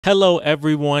Hello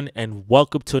everyone and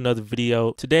welcome to another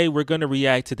video. Today we're going to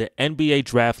react to the NBA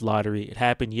draft lottery. It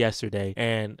happened yesterday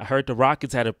and I heard the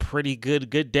Rockets had a pretty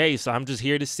good day, so I'm just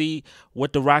here to see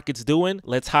what the Rockets doing.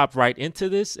 Let's hop right into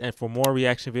this, and for more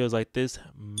reaction videos like this,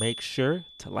 make sure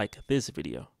to like this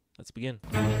video. Let's begin.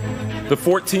 The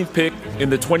 14th pick in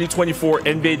the 2024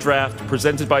 NBA draft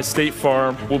presented by State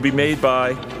Farm will be made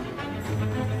by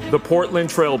the Portland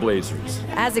Trailblazers.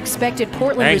 As expected,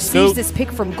 Portland receives this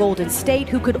pick from Golden State,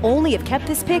 who could only have kept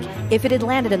this pick if it had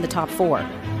landed in the top 4.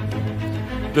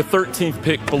 The 13th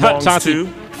pick belongs to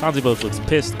Chauncey Billups looks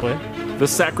pissed, Clay. The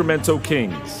Sacramento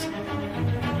Kings.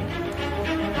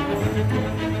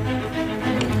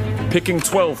 Picking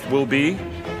 12th will be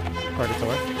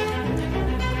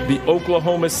the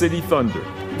Oklahoma City Thunder.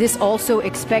 This also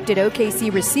expected.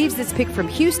 OKC receives this pick from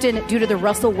Houston due to the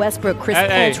Russell Westbrook-Chris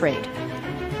Paul trade.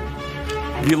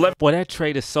 Boy, that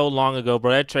trade is so long ago,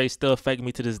 bro. That trade still affects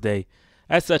me to this day.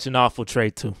 That's such an awful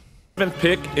trade, too. 7th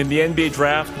pick in the NBA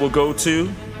draft will go to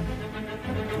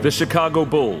the Chicago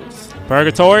Bulls.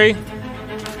 Purgatory.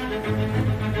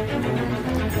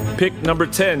 Pick number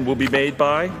 10 will be made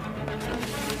by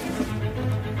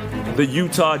the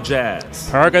Utah Jazz.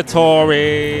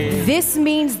 Purgatory. This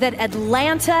means that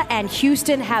Atlanta and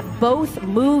Houston have both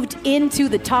moved into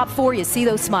the top 4. You see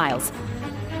those smiles.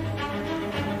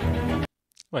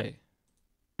 Wait.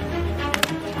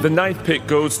 The 9th pick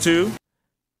goes to...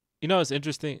 You know, it's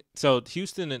interesting. So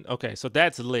Houston and okay, so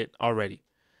that's lit already.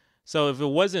 So if it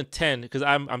wasn't 10, because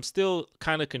I'm still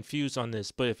kind of confused on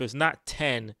this, but if it's not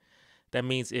 10, that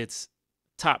means it's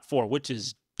top 4, which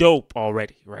is dope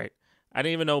already, right? I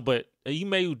didn't even know, but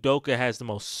Ime Udoka has the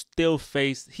most still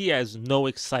face. He has no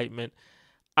excitement.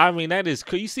 I mean, that is,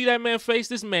 could you see that man's face?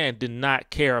 This man did not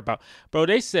care about, bro.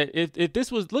 They said if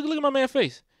this was, look at my man's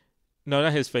face. No,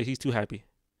 not his face. He's too happy.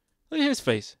 Look at his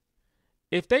face.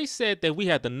 If they said that we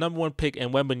had the #1 pick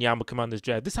and Wembanyama come on this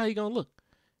draft, this is how he gonna look.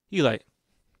 He like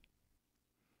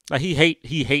he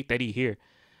hate that he here.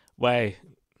 Why?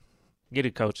 Get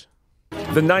it, coach.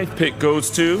 The 9th pick goes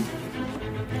to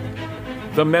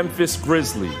the Memphis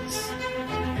Grizzlies.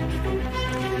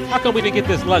 How come we didn't get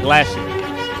this luck last year?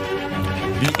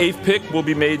 The 8th pick will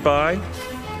be made by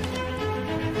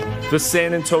the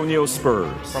San Antonio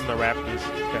Spurs. From the Raptors.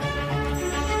 Okay.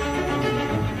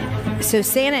 So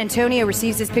San Antonio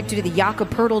receives this pick due to the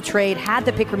Jakob Poeltl trade. Had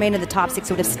the pick remained in the top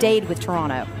 6, it would have stayed with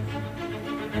Toronto.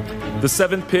 The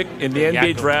 7th pick in the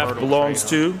NBA draft belongs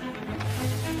to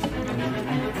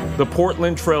the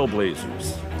Portland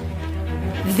Trailblazers.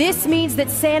 This means that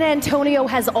San Antonio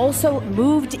has also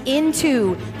moved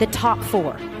into the top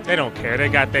 4. They don't care. They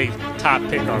got their top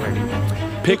pick already.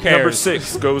 Pick number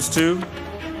 6 goes to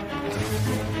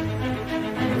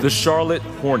the Charlotte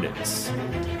Hornets.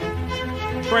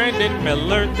 Brandon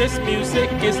Miller, this music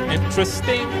is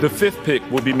interesting. The 5th pick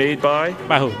will be made by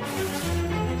who?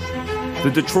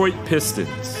 The Detroit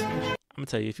Pistons. I'm gonna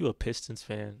tell you, if you're a Pistons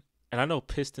fan, and I know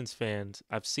Pistons fans,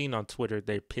 I've seen on Twitter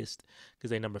they're pissed because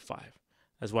they number 5.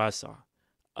 That's what I saw.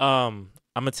 I'm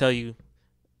gonna tell you,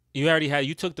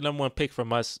 you took the #1 pick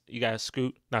from us. You got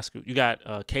you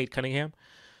got Cade Cunningham.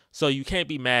 So you can't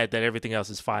be mad that everything else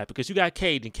is 5 because you got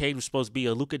Cade, and Cade was supposed to be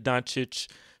a Luka Doncic,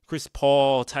 Chris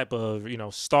Paul type of,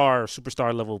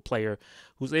 superstar level player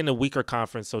who's in a weaker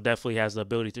conference, so definitely has the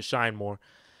ability to shine more.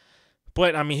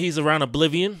 But I mean, he's around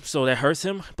oblivion, so that hurts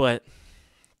him. But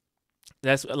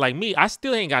that's like me. I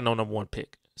still ain't got no #1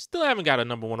 pick. Still haven't got a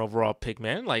 #1 overall pick,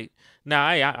 man. Like now,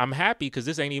 I'm happy because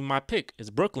this ain't even my pick. It's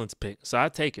Brooklyn's pick, so I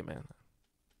take it, man.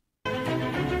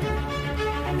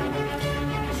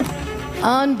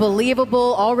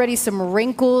 Unbelievable. Already some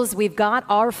wrinkles. We've got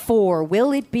our 4.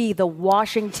 Will it be the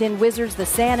Washington Wizards, the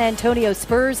San Antonio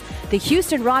Spurs, the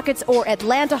Houston Rockets, or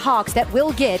Atlanta Hawks that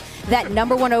will get that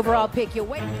 #1 overall pick? You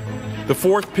wait. The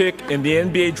 4th pick in the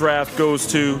NBA draft goes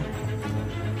to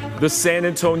the San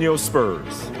Antonio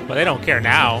Spurs. But they don't care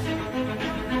now.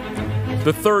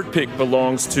 The 3rd pick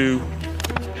belongs to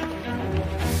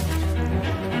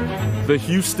the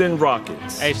Houston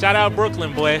Rockets. Hey, shout out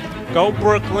Brooklyn, boy. Go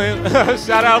Brooklyn.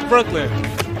 Shout out Brooklyn.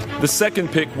 The 2nd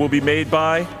pick will be made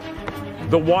by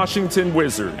the Washington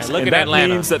Wizards. And that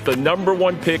Atlanta. means that the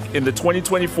 #1 pick in the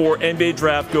 2024 NBA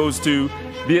draft goes to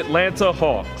the Atlanta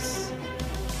Hawks.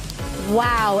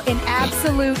 Wow, an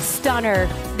absolute stunner.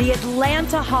 The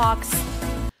Atlanta Hawks.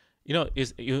 You know,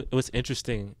 what's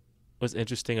interesting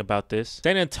about this?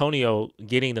 San Antonio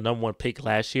getting the #1 pick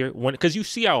last year, because you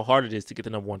see how hard it is to get the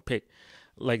 #1 pick.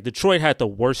 Like Detroit had the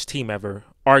worst team ever,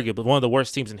 arguably one of the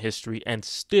worst teams in history, and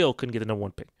still couldn't get the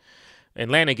 #1 pick.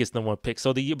 Atlanta gets the 1 pick.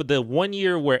 So the 1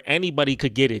 year where anybody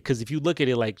could get it, because if you look at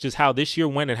it like just how this year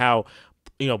went and how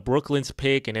Brooklyn's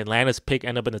pick and Atlanta's pick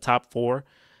end up in the top 4.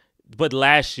 But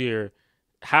last year,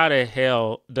 how the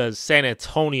hell does San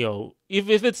Antonio, if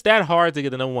it's that hard to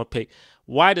get the number 1 pick,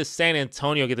 why does San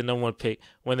Antonio get the number 1 pick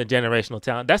when the generational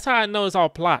talent? That's how I know it's all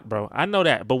plot, bro. I know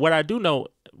that. But what I do know,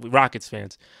 Rockets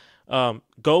fans,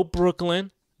 go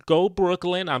Brooklyn. Go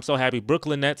Brooklyn. I'm so happy.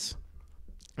 Brooklyn Nets,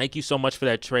 thank you so much for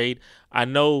that trade. I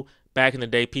know back in the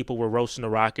day, people were roasting the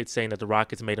Rockets, saying that the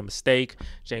Rockets made a mistake.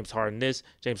 James Harden this,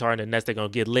 James Harden the Nets, they're going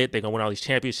to get lit. They're going to win all these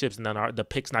championships, and then the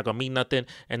pick's not going to mean nothing,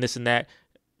 and this and that.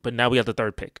 But now we got the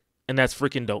 3rd pick, and that's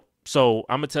freaking dope. So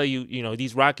I'm going to tell you,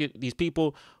 these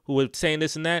people who were saying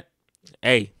this and that,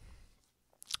 hey,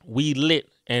 we lit.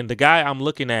 And the guy I'm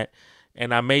looking at,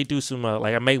 and I may do some,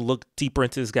 I may look deeper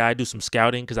into this guy, do some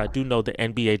scouting, because I do know the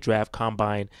NBA draft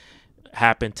combine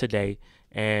happened today.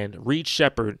 And Reed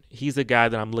Sheppard, he's the guy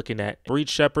that I'm looking at. Reed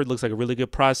Sheppard looks like a really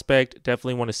good prospect.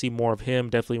 Definitely want to see more of him.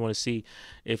 Definitely want to see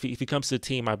if he comes to the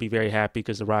team, I'd be very happy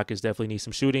because the Rockets definitely need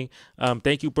some shooting.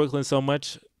 Thank you, Brooklyn, so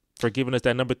much for giving us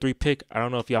that number 3 pick. I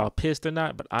don't know if y'all are pissed or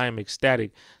not, but I am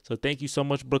ecstatic. So thank you so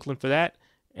much, Brooklyn, for that.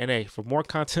 And hey, for more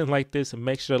content like this,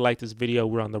 make sure to like this video.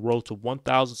 We're on the road to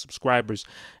 1,000 subscribers.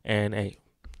 And hey,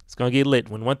 it's going to get lit.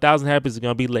 When 1,000 happens, it's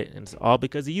going to be lit. And it's all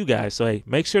because of you guys. So hey,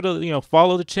 make sure to,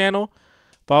 follow the channel,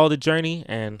 follow the journey,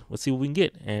 and let's see what we can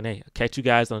get. And hey, I'll catch you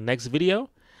guys on the next video.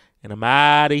 And I'm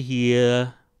out of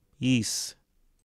here. Peace.